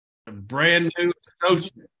brand new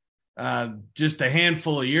associate just a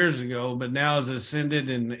handful of years ago, but now has ascended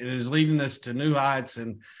and is leading us to new heights.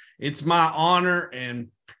 And it's my honor and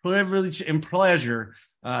privilege and pleasure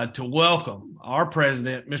to welcome our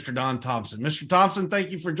president, Mr. Don Thompson. Mr. Thompson,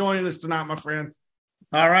 thank you for joining us tonight, my friend.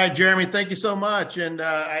 All right, Jeremy, thank you so much. And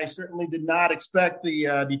I certainly did not expect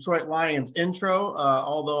the Detroit Lions intro,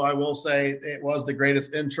 although I will say it was the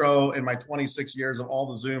greatest intro in my 26 years of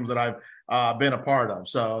all the Zooms that I've been a part of.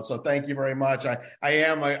 So thank you very much. I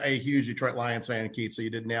am a huge Detroit Lions fan, Keith, so you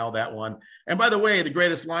did nail that one. And by the way, the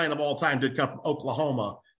greatest Lion of all time did come from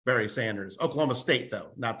Oklahoma, Barry Sanders. Oklahoma State, though,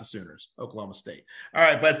 not the Sooners. Oklahoma State. All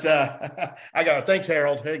right, but I got it. Thanks,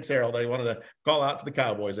 Harold. Thanks, Harold. I wanted to call out to the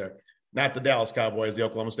Cowboys there. Not the Dallas Cowboys, the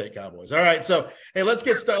Oklahoma State Cowboys. All right, so hey, let's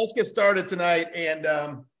get started tonight. And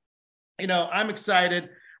I'm excited.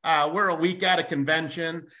 We're a week out of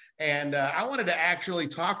convention, and I wanted to actually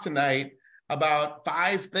talk tonight about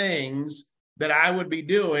 5 things that I would be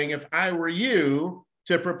doing if I were you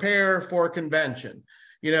to prepare for convention.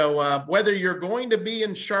 Whether you're going to be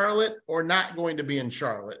in Charlotte or not going to be in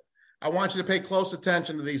Charlotte, I want you to pay close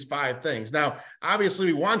attention to these 5 things. Now, obviously,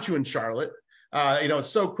 we want you in Charlotte. It's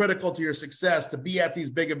so critical to your success to be at these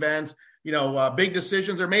big events. Big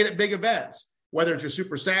decisions are made at big events, whether it's your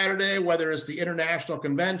Super Saturday, whether it's the international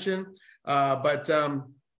convention. But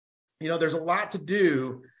there's a lot to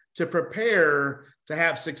do to prepare to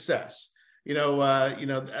have success.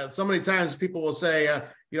 So many times people will say,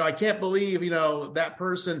 I can't believe, that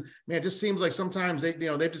person, man, it just seems like sometimes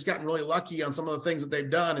they've just gotten really lucky on some of the things that they've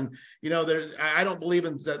done. And, I don't believe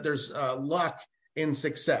in that there's luck in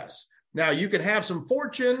success. Now, you can have some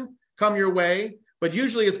fortune come your way, but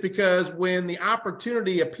usually it's because when the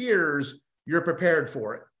opportunity appears, you're prepared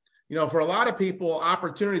for it. For a lot of people,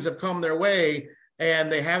 opportunities have come their way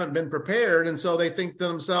and they haven't been prepared. And so they think to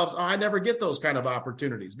themselves, I never get those kind of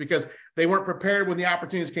opportunities because they weren't prepared when the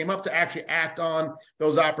opportunities came up to actually act on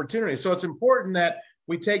those opportunities. So it's important that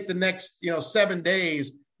we take the next, 7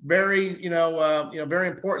 days very, very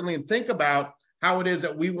importantly and think about how it is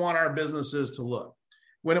that we want our businesses to look.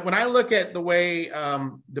 When I look at the way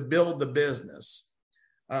to build the business,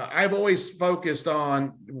 I've always focused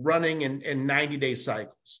on running in 90-day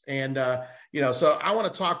cycles. And, so I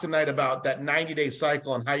want to talk tonight about that 90-day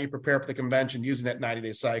cycle and how you prepare for the convention using that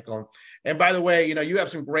 90-day cycle. And by the way, you have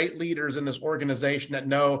some great leaders in this organization that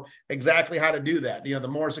know exactly how to do that. The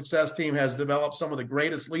More Success team has developed some of the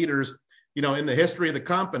greatest leaders, in the history of the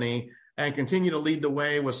company, and continue to lead the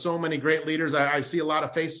way with so many great leaders. I see a lot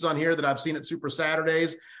of faces on here that I've seen at Super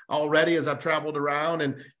Saturdays already as I've traveled around,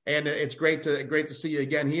 and it's great to see you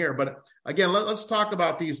again here. But again, let's talk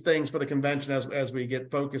about these things for the convention as we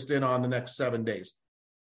get focused in on the next 7 days.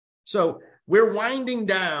 So we're winding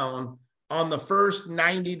down on the first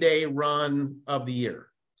 90-day run of the year.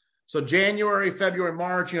 So January, February,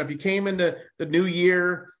 March, if you came into the new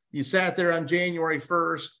year, you sat there on January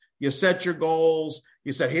 1st, you set your goals.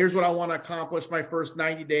 You said, here's what I want to accomplish my first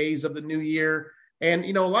 90 days of the new year. And,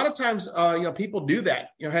 a lot of times, people do that,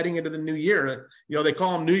 heading into the new year. They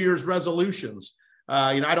call them New Year's resolutions.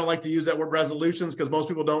 I don't like to use that word resolutions because most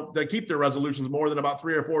people they keep their resolutions more than about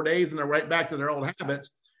 3 or 4 days and they're right back to their old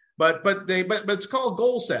habits. But it's called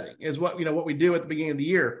goal setting is what we do at the beginning of the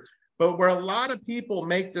year. But where a lot of people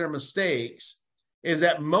make their mistakes is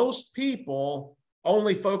that most people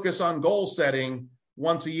only focus on goal setting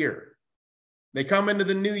once a year. They come into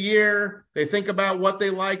the new year, they think about what they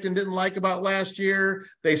liked and didn't like about last year.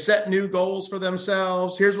 They set new goals for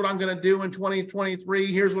themselves. Here's what I'm going to do in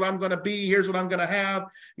 2023. Here's what I'm going to be. Here's what I'm going to have.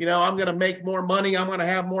 I'm going to make more money. I'm going to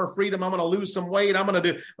have more freedom. I'm going to lose some weight. I'm going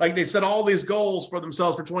to do, they set all these goals for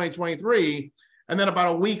themselves for 2023. And then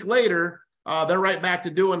about a week later, they're right back to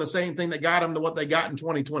doing the same thing that got them to what they got in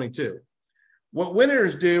 2022. What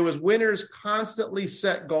winners do is winners constantly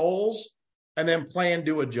set goals and then plan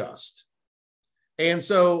to adjust. And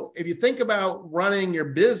so if you think about running your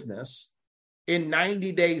business in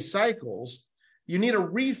 90-day cycles, you need a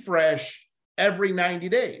refresh every 90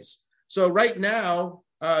 days. So right now,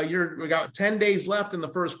 we got 10 days left in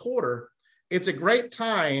the first quarter. It's a great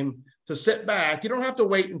time to sit back. You don't have to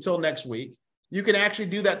wait until next week. You can actually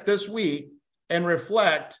do that this week and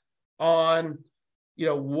reflect on,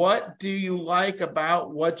 what do you like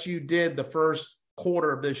about what you did the first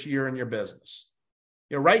quarter of this year in your business?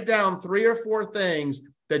 Write down 3 or 4 things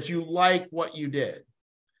that you like what you did.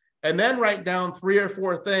 And then write down 3 or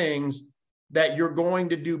 4 things that you're going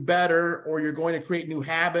to do better, or you're going to create new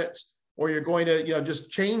habits, or you're going to,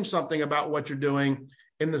 just change something about what you're doing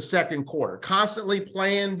in the second quarter. Constantly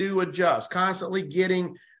plan, do, adjust, constantly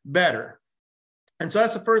getting better. And so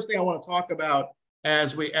that's the first thing I want to talk about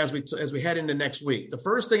as we head into next week. The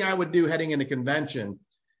first thing I would do heading into convention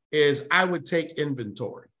is I would take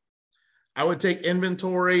inventory. I would take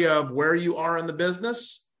inventory of where you are in the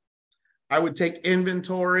business. I would take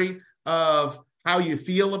inventory of how you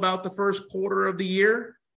feel about the first quarter of the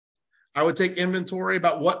year. I would take inventory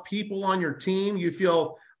about what people on your team you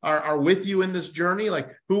feel are with you in this journey. Like,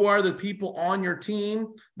 who are the people on your team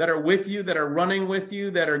that are with you, that are running with you,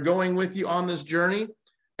 that are going with you on this journey?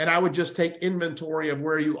 And I would just take inventory of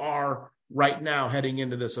where you are right now heading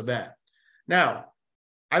into this event. Now,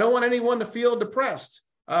 I don't want anyone to feel depressed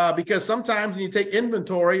because sometimes when you take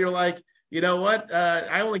inventory, you're like, you know what?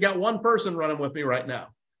 I only got one person running with me right now,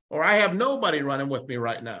 or I have nobody running with me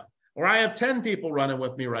right now, or I have 10 people running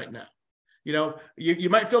with me right now. You know, you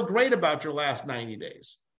might feel great about your last 90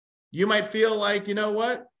 days. You might feel like, you know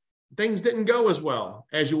what? Things didn't go as well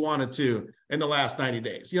as you wanted to in the last 90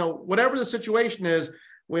 days. You know, whatever the situation is,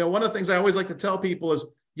 one of the things I always like to tell people is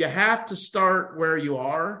you have to start where you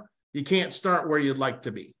are. You can't start where you'd like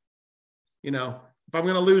to be. You know, if I'm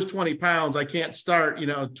going to lose 20 pounds, I can't start,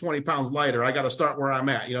 20 pounds lighter. I got to start where I'm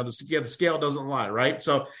at. The scale doesn't lie, right?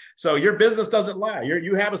 So your business doesn't lie.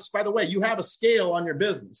 By the way, you have a scale on your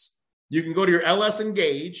business. You can go to your LS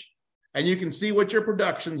Engage and you can see what your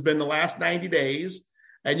production's been the last 90 days.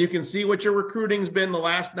 And you can see what your recruiting's been the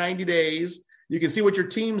last 90 days. You can see what your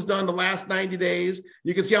team's done the last 90 days.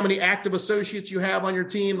 You can see how many active associates you have on your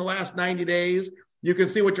team the last 90 days. You can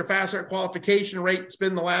see what your fast start qualification rate's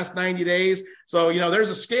been the last 90 days. So, there's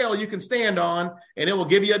a scale you can stand on and it will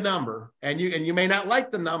give you a number. And you may not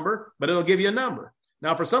like the number, but it'll give you a number.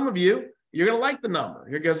 Now, for some of you, you're going to like the number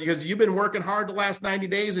because you've been working hard the last 90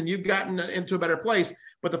 days and you've gotten into a better place.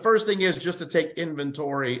 But the first thing is just to take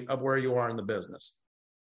inventory of where you are in the business.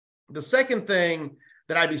 The second thing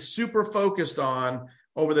that I'd be super focused on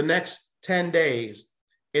over the next 10 days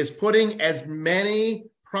is putting as many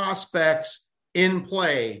prospects in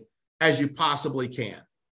play as you possibly can.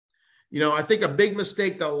 I think a big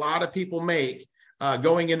mistake that a lot of people make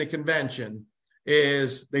going into convention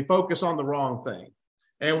is they focus on the wrong thing.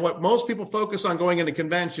 And what most people focus on going into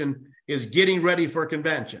convention is getting ready for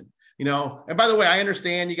convention. And by the way, I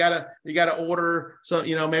understand you gotta order. So,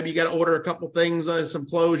 maybe you got to order a couple things, some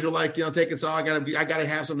clothes. You're like, taking, so I gotta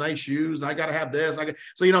have some nice shoes and I gotta have this.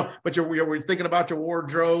 But you're thinking about your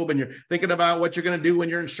wardrobe and you're thinking about what you're going to do when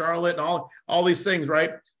you're in Charlotte and all these things.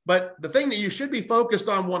 Right. But the thing that you should be focused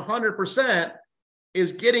on 100%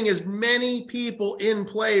 is getting as many people in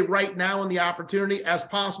play right now in the opportunity as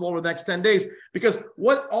possible over the next 10 days, because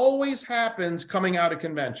what always happens coming out of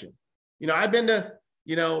convention, I've been to,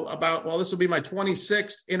 this will be my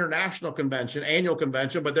 26th international convention, annual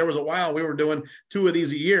convention, but there was a while we were doing 2 of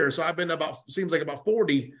these a year. So I've been to seems like about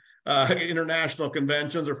 40 international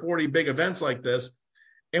conventions or 40 big events like this.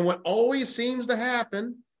 And what always seems to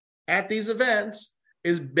happen at these events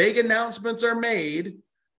is big announcements are made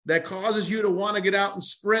that causes you to want to get out and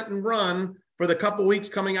sprint and run for the couple weeks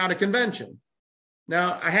coming out of convention.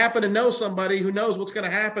 Now, I happen to know somebody who knows what's going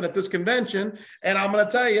to happen at this convention, and I'm going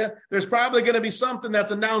to tell you, there's probably going to be something that's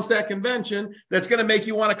announced at convention that's going to make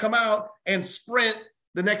you want to come out and sprint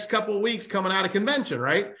the next couple of weeks coming out of convention,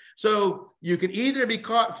 right? So you can either be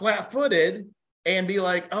caught flat-footed and be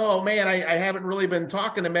like, oh, man, I haven't really been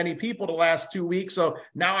talking to many people the last 2 weeks, so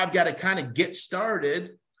now I've got to kind of get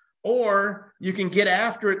started. Or you can get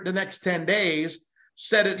after it the next 10 days,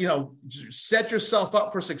 set yourself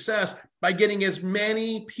up for success by getting as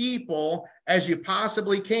many people as you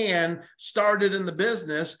possibly can started in the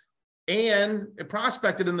business and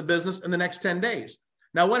prospected in the business in the next 10 days.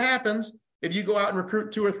 Now, what happens if you go out and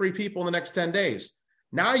recruit 2 or 3 people in the next 10 days?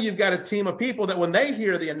 Now you've got a team of people that when they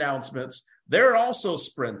hear the announcements, they're also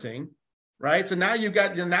sprinting, right? So now you've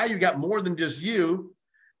got more than just you.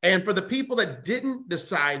 And for the people that didn't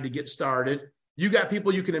decide to get started, you got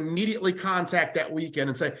people you can immediately contact that weekend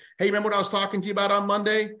and say, hey, remember what I was talking to you about on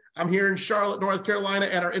Monday? I'm here in Charlotte, North Carolina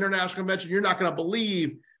at our international convention. You're not going to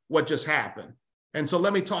believe what just happened. And so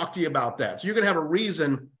let me talk to you about that. So you're going to have a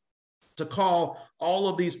reason to call all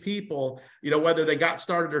of these people, whether they got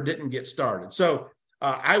started or didn't get started. So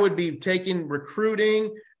I would be taking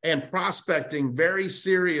recruiting and prospecting very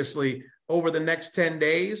seriously over the next 10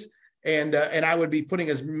 days. And I would be putting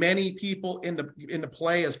as many people into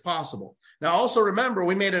play as possible. Now, also remember,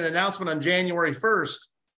 we made an announcement on January 1st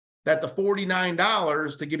that the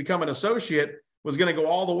 $49 to become an associate was going to go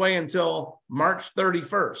all the way until March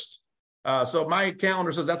 31st. So my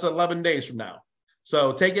calendar says that's 11 days from now.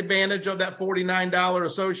 So take advantage of that $49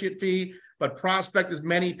 associate fee, but prospect as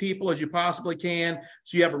many people as you possibly can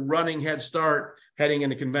so you have a running head start heading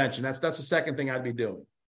into convention. That's the second thing I'd be doing.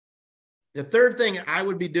 The third thing I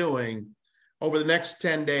would be doing over the next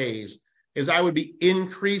 10 days is I would be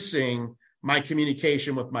increasing my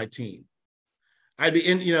communication with my team. I'd be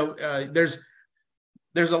in,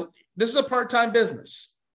 this is a part-time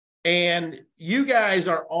business, and you guys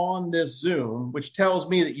are on this Zoom, which tells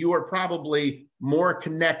me that you are probably more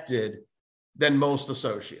connected than most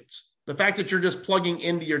associates. The fact that you're just plugging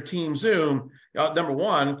into your team Zoom, number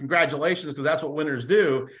one, congratulations, because that's what winners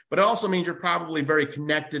do, but it also means you're probably very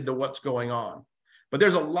connected to what's going on. But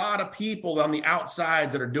there's a lot of people on the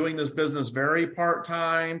outside that are doing this business very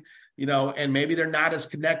part-time, and maybe they're not as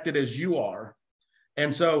connected as you are.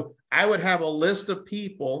 And so I would have a list of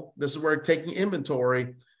people, this is where taking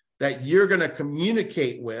inventory, that you're going to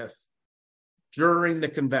communicate with during the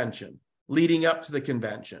convention, leading up to the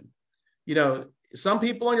convention. Some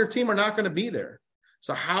people on your team are not going to be there.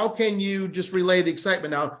 So how can you just relay the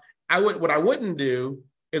excitement? Now, what I wouldn't do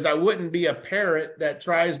is I wouldn't be a parrot that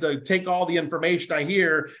tries to take all the information I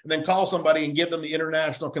hear and then call somebody and give them the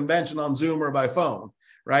international convention on Zoom or by phone,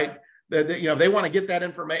 right? They want to get that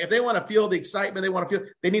information. If they want to feel the excitement,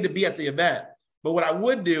 they need to be at the event. But what I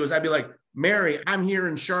would do is I'd be like, Mary, I'm here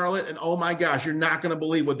in Charlotte, and oh my gosh, you're not going to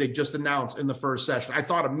believe what they just announced in the first session. I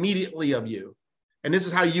thought immediately of you. And this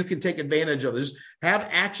is how you can take advantage of this. Have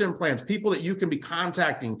action plans, people that you can be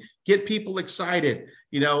contacting, get people excited,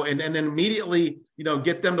 and then immediately,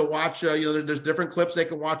 get them to watch, there's different clips they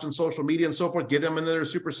can watch on social media and so forth, get them into their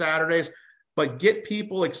Super Saturdays, but get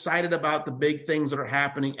people excited about the big things that are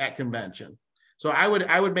happening at convention. So I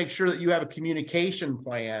would make sure that you have a communication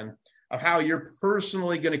plan of how you're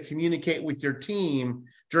personally going to communicate with your team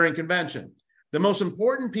during convention. The most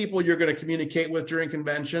important people you're going to communicate with during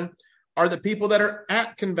convention are the people that are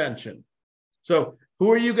at convention. So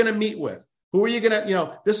who are you going to meet with? Who are you going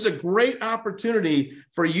to, this is a great opportunity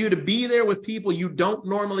for you to be there with people you don't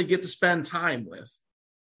normally get to spend time with.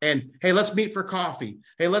 And hey, let's meet for coffee.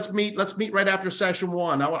 Hey, let's meet right after session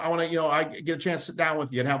one. I want to, I get a chance to sit down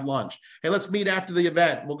with you and have lunch. Hey, let's meet after the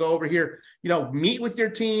event. We'll go over here, meet with your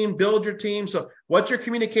team, build your team. So what's your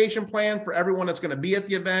communication plan for everyone that's going to be at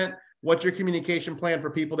the event? What's your communication plan for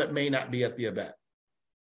people that may not be at the event?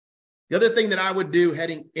 The other thing that I would do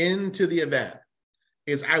heading into the event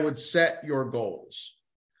is I would set your goals.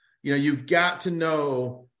 You've got to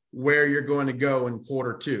know where you're going to go in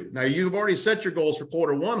quarter two. Now, you've already set your goals for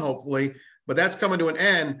quarter one, hopefully, but that's coming to an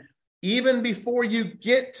end. Even before you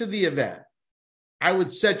get to the event, I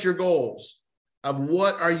would set your goals of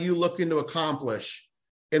what are you looking to accomplish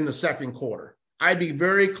in the second quarter. I'd be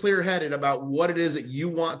very clear-headed about what it is that you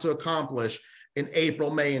want to accomplish in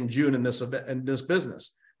April, May, and June in this event, in this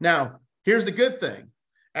business. Now, here's the good thing.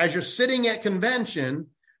 As you're sitting at convention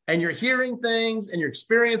and you're hearing things and you're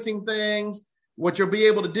experiencing things, what you'll be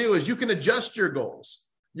able to do is you can adjust your goals.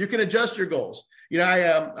 You can adjust your goals.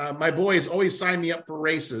 My boys always sign me up for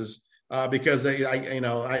races because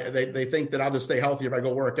they think that I'll just stay healthy if I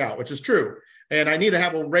go work out, which is true. And I need to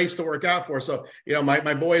have a race to work out for. So,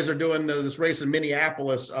 my boys are doing this race in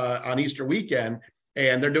Minneapolis on Easter weekend.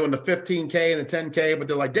 And they're doing the 15K and the 10K, but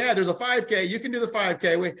they're like, Dad, there's a 5K. You can do the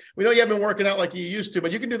 5K. We know you haven't been working out like you used to,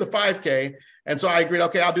 but you can do the 5K. And so I agreed,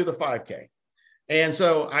 okay, I'll do the 5K. And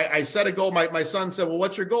so I set a goal. My son said, well,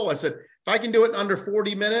 what's your goal? I said, if I can do it in under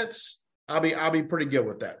 40 minutes, I'll be pretty good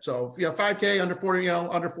with that. So 5K under 40,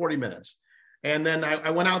 under 40 minutes. And then I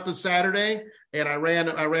went out this Saturday and I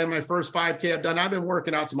ran my first 5K I've done. I've been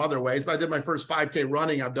working out some other ways, but I did my first 5K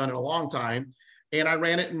running I've done in a long time. And I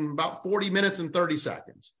ran it in about 40 minutes and 30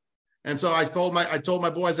 seconds. And so I told my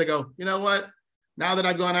boys, I go, you know what? Now that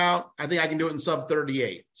I've gone out, I think I can do it in sub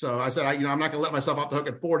 38. So I said, I'm not going to let myself off the hook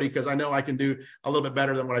at 40 because I know I can do a little bit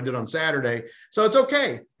better than what I did on Saturday. So it's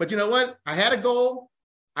okay. But you know what? I had a goal.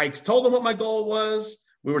 I told them what my goal was.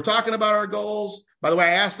 We were talking about our goals. By the way,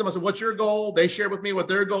 I asked them, I said, what's your goal? They shared with me what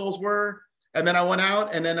their goals were. And then I went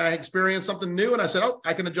out and then I experienced something new and I said, oh,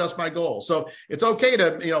 I can adjust my goals. So it's okay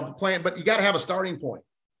to, plan, but you got to have a starting point.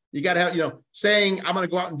 You got to have, saying I'm going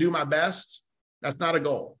to go out and do my best. That's not a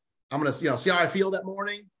goal. I'm going to, see how I feel that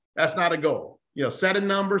morning. That's not a goal. Set a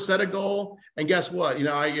number, set a goal. And guess what?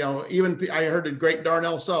 I heard the great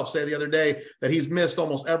Darnell Self say the other day that he's missed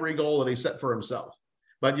almost every goal that he set for himself.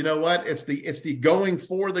 But you know what? It's the going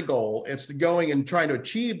for the goal. It's the going and trying to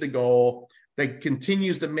achieve the goal that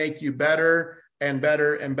continues to make you better and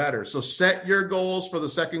better and better. So set your goals for the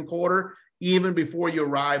second quarter, even before you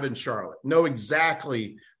arrive in Charlotte. Know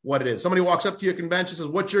exactly what it is. Somebody walks up to you at convention, says,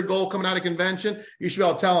 what's your goal coming out of convention? You should be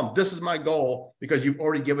able to tell them, this is my goal, because you've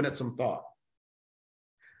already given it some thought.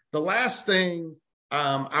 The last thing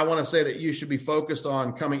I want to say that you should be focused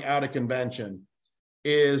on coming out of convention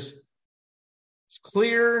is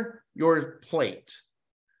clear your plate.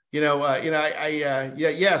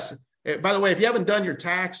 Yes, By the way, if you haven't done your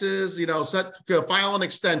taxes, file an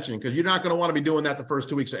extension, because you're not going to want to be doing that the first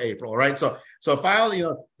 2 weeks of April, right? So file,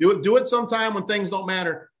 do it sometime when things don't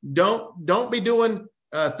matter. Don't be doing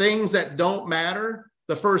things that don't matter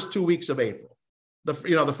the first 2 weeks of April,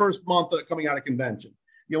 the first month coming out of convention.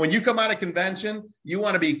 When you come out of convention, you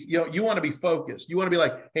want to be focused. You want to be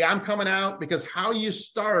like, hey, I'm coming out, because how you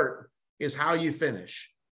start is how you finish.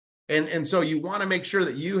 And so you want to make sure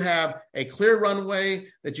that you have a clear runway,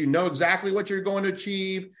 that you know exactly what you're going to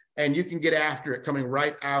achieve, and you can get after it coming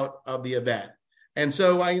right out of the event. And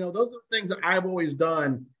so, those are the things that I've always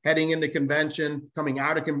done heading into convention, coming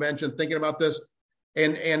out of convention, thinking about this.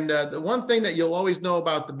 And the one thing that you'll always know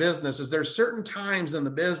about the business is there's certain times in the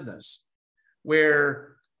business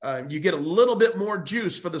where you get a little bit more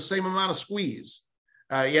juice for the same amount of squeeze.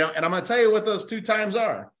 And I'm going to tell you what those two times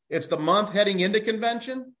are. It's the month heading into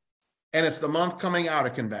convention, and it's the month coming out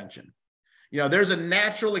of convention. There's a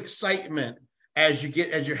natural excitement as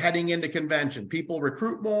you're heading into convention. People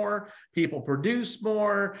recruit more, people produce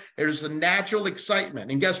more. There's a natural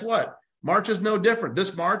excitement. And guess what? March is no different.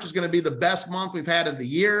 This March is going to be the best month we've had of the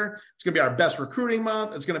year. It's going to be our best recruiting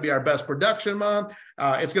month. It's going to be our best production month.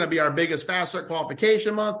 It's going to be our biggest fast start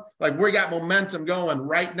qualification month. Like, we got momentum going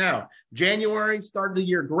right now. January started the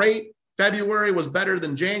year great. February was better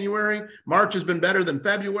than January. March has been better than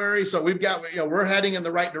February. So we're heading in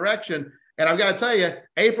the right direction. And I've got to tell you,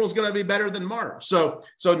 April's going to be better than March. So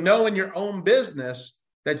know in your own business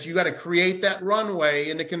that you got to create that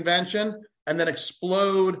runway into convention and then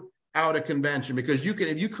explode out of convention, because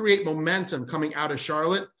if you create momentum coming out of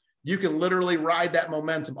Charlotte, you can literally ride that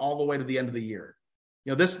momentum all the way to the end of the year.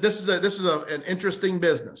 This is an interesting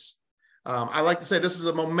business. I like to say this is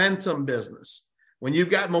a momentum business. When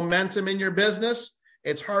you've got momentum in your business,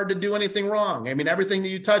 it's hard to do anything wrong. I mean, everything that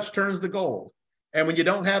you touch turns to gold. And when you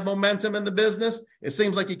don't have momentum in the business, it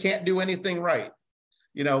seems like you can't do anything right.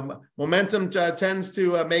 Momentum tends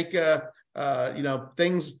to make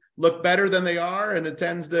things look better than they are, and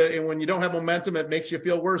and when you don't have momentum, it makes you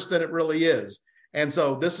feel worse than it really is. And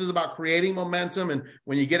so this is about creating momentum. And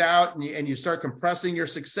when you get out and you start compressing your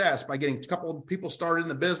success by getting a couple of people started in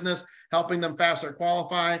the business, helping them faster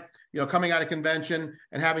qualify, coming out of convention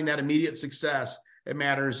and having that immediate success, it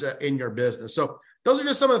matters in your business. So those are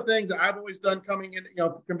just some of the things that I've always done coming in,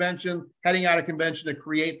 convention, heading out of convention to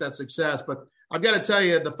create that success. But I've got to tell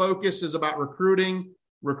you, the focus is about recruiting.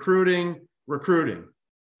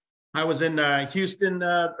 I was in Houston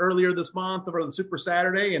earlier this month over the Super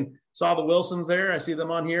Saturday and saw the Wilsons there. I see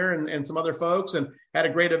them on here and some other folks, and had a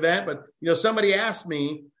great event. But, somebody asked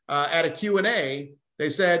me at a Q&A, they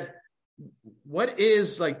said, what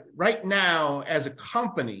is, like, right now as a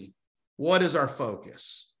company, what is our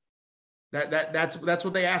focus? That's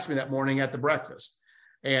what they asked me that morning at the breakfast.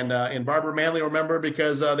 And Barbara Manley, remember,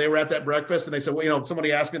 because they were at that breakfast, and they said, well,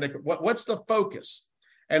 somebody asked me, what's the focus?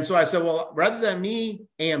 And so I said, well, rather than me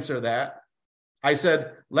answer that, I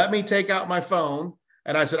said, let me take out my phone.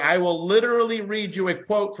 And I said, I will literally read you a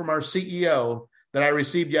quote from our CEO that I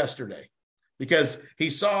received yesterday, because he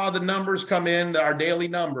saw the numbers come in, our daily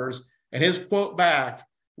numbers, and his quote back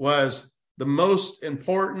was, the most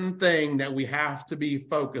important thing that we have to be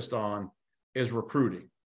focused on is recruiting.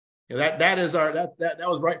 That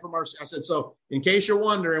was right from I said, so in case you're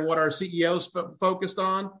wondering what our CEO's focused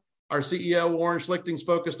on, our CEO, Warren Schlichting's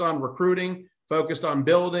focused on recruiting, focused on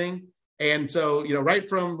building. And so, right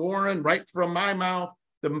from Warren, right from my mouth,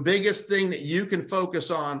 the biggest thing that you can focus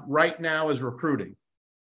on right now is recruiting.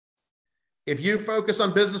 If you focus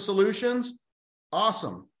on business solutions,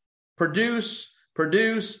 awesome. Produce.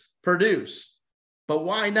 But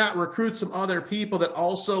why not recruit some other people that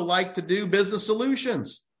also like to do business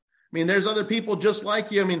solutions? I mean, there's other people just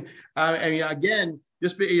like you. I mean, again,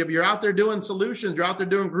 if you're out there doing solutions, you're out there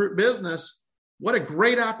doing group business, what a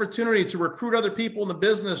great opportunity to recruit other people in the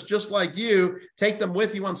business just like you, take them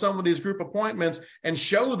with you on some of these group appointments and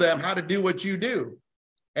show them how to do what you do.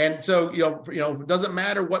 And so, it doesn't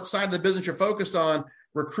matter what side of the business you're focused on,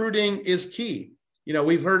 recruiting is key.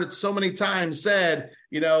 We've heard it so many times said,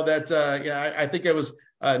 that, I think it was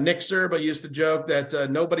Nick Serba used to joke that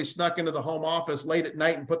nobody snuck into the home office late at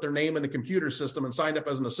night and put their name in the computer system and signed up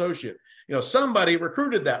as an associate. Somebody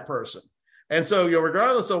recruited that person. And so,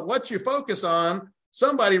 regardless of what you focus on,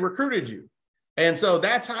 somebody recruited you. And so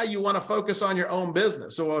that's how you want to focus on your own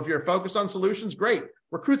business. So if you're focused on solutions, great.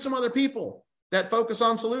 Recruit some other people that focus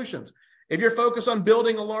on solutions. If you're focused on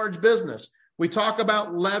building a large business, we talk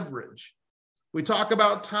about leverage. We talk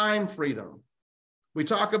about time freedom. We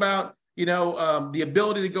talk about, the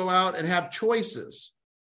ability to go out and have choices.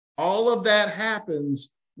 All of that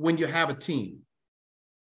happens when you have a team.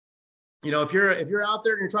 if you're out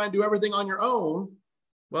there and you're trying to do everything on your own,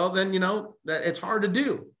 well, then, that it's hard to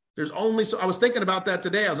do. There's only so I was thinking about that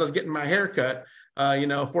today as I was getting my hair cut,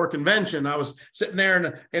 for convention. I was sitting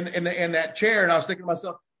there in that chair, and I was thinking to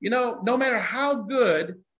myself, no matter how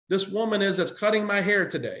good this woman is that's cutting my hair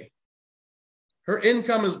today, her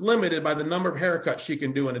income is limited by the number of haircuts she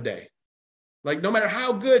can do in a day. Like, no matter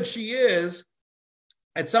how good she is,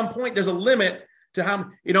 at some point there's a limit to how,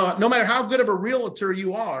 no matter how good of a realtor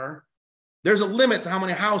you are, there's a limit to how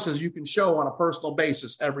many houses you can show on a personal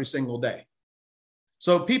basis every single day.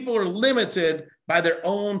 So people are limited by their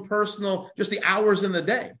own personal, just the hours in the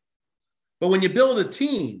day. But when you build a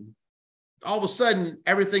team, all of a sudden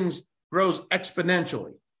everything grows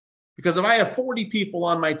exponentially. Because if I have 40 people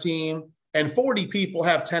on my team and 40 people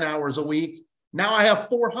have 10 hours a week, now I have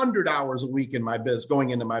 400 hours a week in my business, going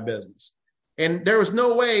into my business. And there was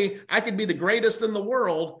no way I could be the greatest in the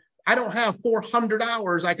world. I don't have 400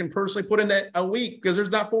 hours I can personally put into a week, because there's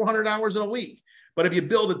not 400 hours in a week. But if you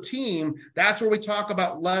build a team, that's where we talk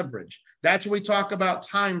about leverage. That's where we talk about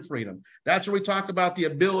time freedom. That's where we talk about the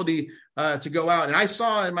ability to go out. And I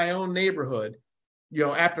saw in my own neighborhood,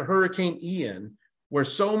 after Hurricane Ian, where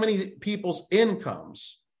so many people's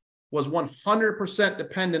incomes was 100%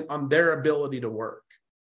 dependent on their ability to work.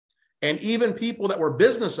 And even people that were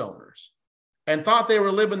business owners and thought they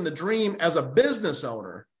were living the dream as a business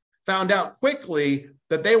owner found out quickly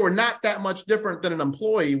that they were not that much different than an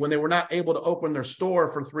employee when they were not able to open their store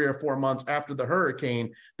for 3 or 4 months after the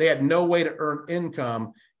hurricane. They had no way to earn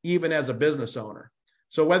income, even as a business owner.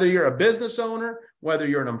 So whether you're a business owner, whether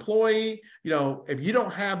you're an employee, if you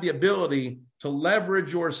don't have the ability to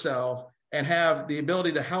leverage yourself and have the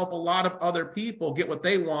ability to help a lot of other people get what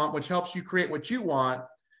they want, which helps you create what you want,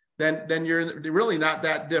 then you're really not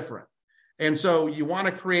that different. And so you want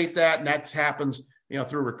to create that, and that happens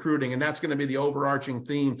through recruiting. And that's going to be the overarching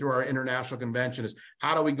theme through our international convention, is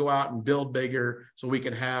how do we go out and build bigger so we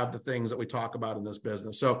can have the things that we talk about in this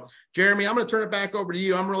business. So Jeremy, I'm going to turn it back over to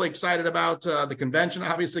you. I'm really excited about the convention,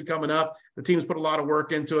 obviously, coming up. The team's put a lot of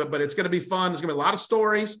work into it, but it's going to be fun. There's going to be a lot of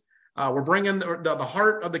stories. We're bringing the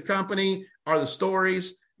heart of the company are the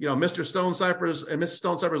stories. Mr. Stonecipher's and Mrs.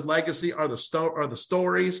 Stonecipher's legacy are the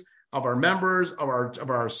stories of our members, of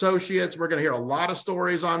our associates. We're going to hear a lot of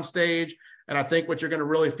stories on stage. And I think what you're going to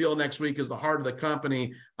really feel next week is the heart of the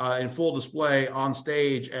company in full display on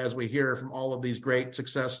stage as we hear from all of these great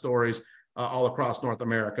success stories all across North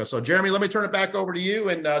America. So, Jeremy, let me turn it back over to you,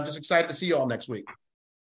 and just excited to see you all next week.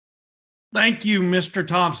 Thank you, Mr.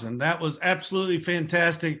 Thompson. That was absolutely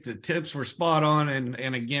fantastic. The tips were spot on.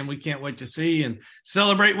 And again, we can't wait to see and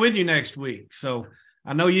celebrate with you next week. So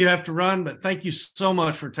I know you have to run, but thank you so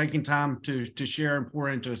much for taking time to share and pour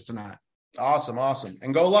into us tonight. Awesome.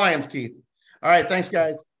 And go Lions, Keith. All right. Thanks,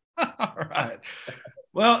 guys. All right.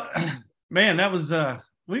 Well, man, that was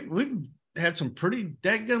we've had some pretty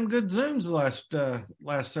dadgum good Zooms the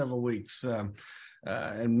last several weeks. And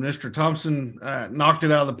Mr. Thompson knocked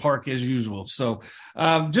it out of the park as usual. So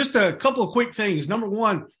just a couple of quick things. Number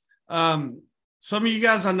one, some of you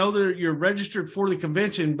guys, I know that you're registered for the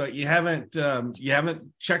convention, but you haven't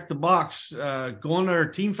checked the box. Go on our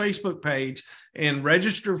team Facebook page and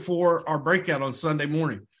register for our breakout on Sunday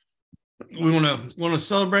morning. We want to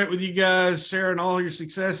celebrate with you guys, sharing all your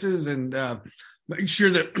successes, and make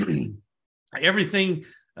sure that everything.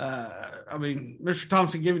 Mr.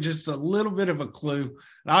 Thompson gave just a little bit of a clue.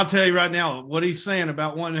 And I'll tell you right now, what he's saying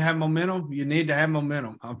about wanting to have momentum, you need to have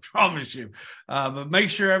momentum. I promise you. But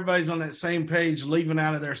make sure everybody's on that same page, leaving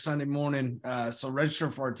out of there Sunday morning. So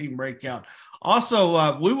register for our team breakout.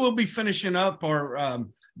 Also, we will be finishing up our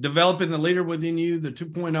Developing the Leader Within You, the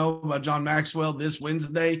 2.0 by John Maxwell this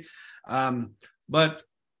Wednesday. But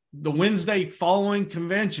the Wednesday following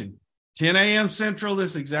convention, 10 a.m. Central,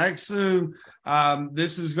 this exact soon.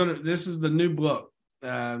 This is the new book.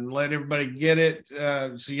 Let everybody get it.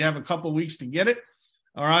 So you have a couple of weeks to get it.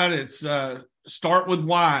 All right. It's Start With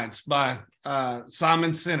Why. It's by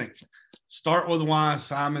Simon Sinek. Start With Why,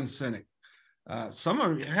 Simon Sinek. Some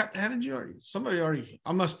of you, how did you already? Somebody already.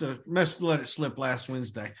 I must have let it slip last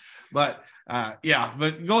Wednesday, but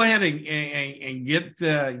But go ahead and get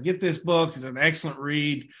this book. It's an excellent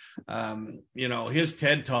read. His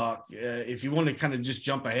TED Talk. If you want to kind of just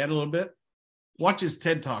jump ahead a little bit, watch his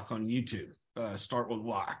TED Talk on YouTube. Start With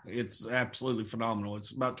Why. It's absolutely phenomenal.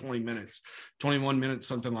 It's about 20 minutes, 21 minutes,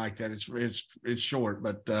 something like that. It's short,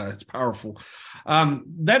 but it's powerful.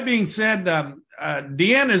 That being said,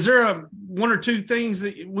 Deanne, is there one or two things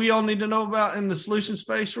that we all need to know about in the solution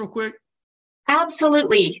space real quick?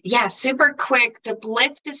 Absolutely. Yeah, super quick. The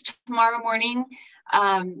Blitz is tomorrow morning,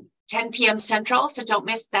 10 p.m. Central, so don't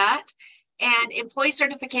miss that. And employee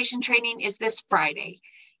certification training is this Friday.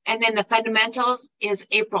 And then the fundamentals is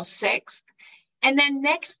April 6th. And then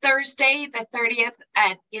next Thursday, the 30th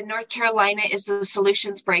in North Carolina is the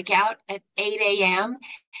solutions breakout at 8 a.m.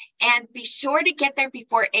 And be sure to get there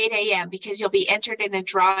before 8 a.m. because you'll be entered in a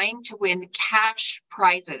drawing to win cash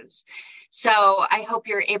prizes. So I hope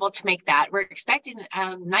you're able to make that. We're expecting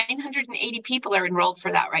 980 people are enrolled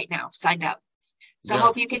for that right now, signed up. So I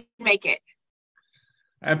hope you can make it.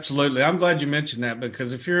 Absolutely. I'm glad you mentioned that,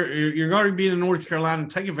 because if you're going to be in North Carolina,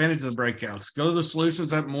 take advantage of the breakouts. Go to the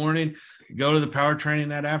solutions that morning, go to the power training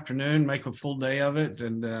that afternoon, make a full day of it.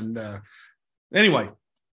 And anyway,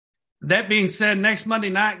 that being said, next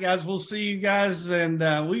Monday night, guys, we'll see you guys.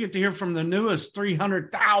 And we get to hear from the newest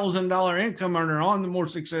 $300,000 income earner on the More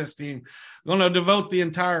Success team. I'm going to devote the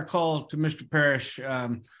entire call to Mr. Parrish.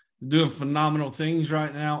 Doing phenomenal things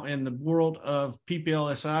right now in the world of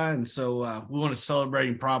PPLSI. And so we want to celebrate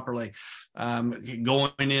him properly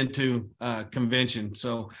going into convention.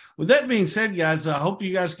 So with that being said, guys, I hope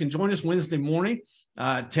you guys can join us Wednesday morning,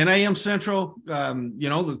 10 a.m. Central.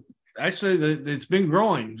 It's been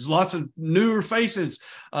growing. There's lots of newer faces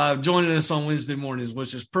joining us on Wednesday mornings,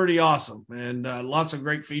 which is pretty awesome. And lots of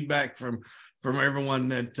great feedback from everyone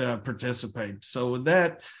that participates. So with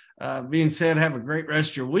that, being said, have a great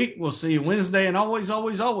rest of your week. We'll see you Wednesday. And always,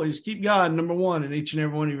 always, always keep God number one in each and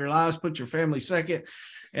every one of your lives. Put your family second.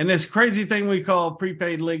 And this crazy thing we call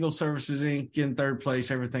Prepaid Legal Services, Inc. in third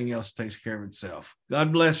place. Everything else takes care of itself.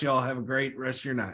 God bless y'all. Have a great rest of your night.